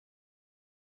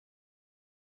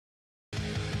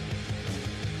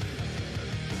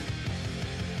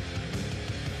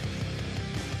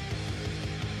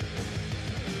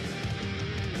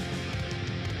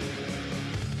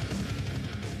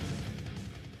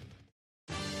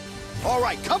All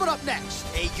right, coming up next,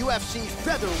 a UFC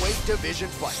featherweight division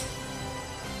fight.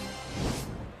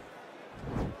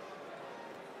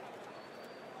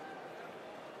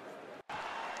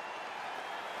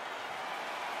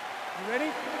 You ready?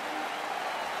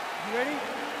 You ready?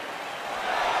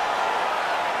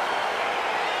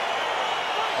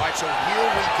 All right, so here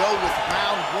we go with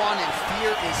round one, and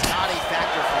fear is not a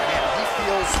factor for him. He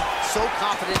feels so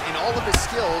confident in all of his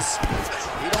skills.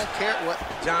 He don't care what.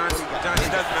 John, it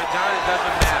doesn't matter.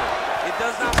 It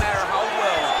does not matter how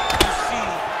well you see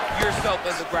yourself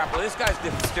as a grappler. This guy's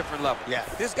different level. Yeah.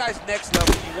 This guy's next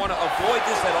level. You want to avoid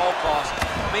this at all costs.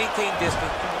 Maintain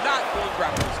distance. Do not go and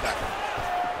grapple this guy.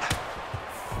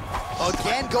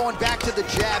 Again, going back to the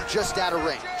jab just out of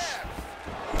range.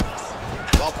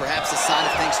 Well, perhaps a sign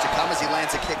of things to come as he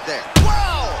lands a kick there.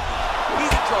 Wow! He's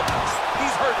in trouble.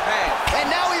 He's hurt bad. And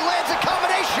now he lands a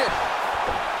combination.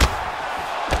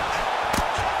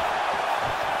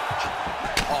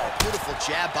 Oh, beautiful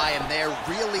jab by him there,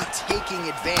 really taking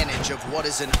advantage of what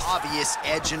is an obvious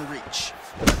edge and reach.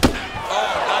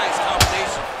 Oh, nice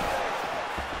combination.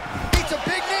 It's a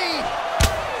big knee.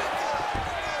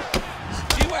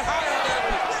 He went high on that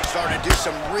one. Starting to do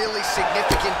some really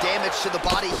significant damage to the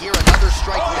body here. Another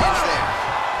strike lands there.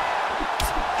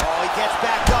 Oh, he gets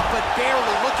back up, but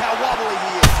barely. Look how wobbly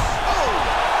he is. Oh,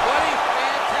 what a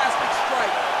fantastic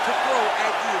strike to throw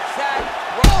at the exact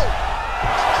right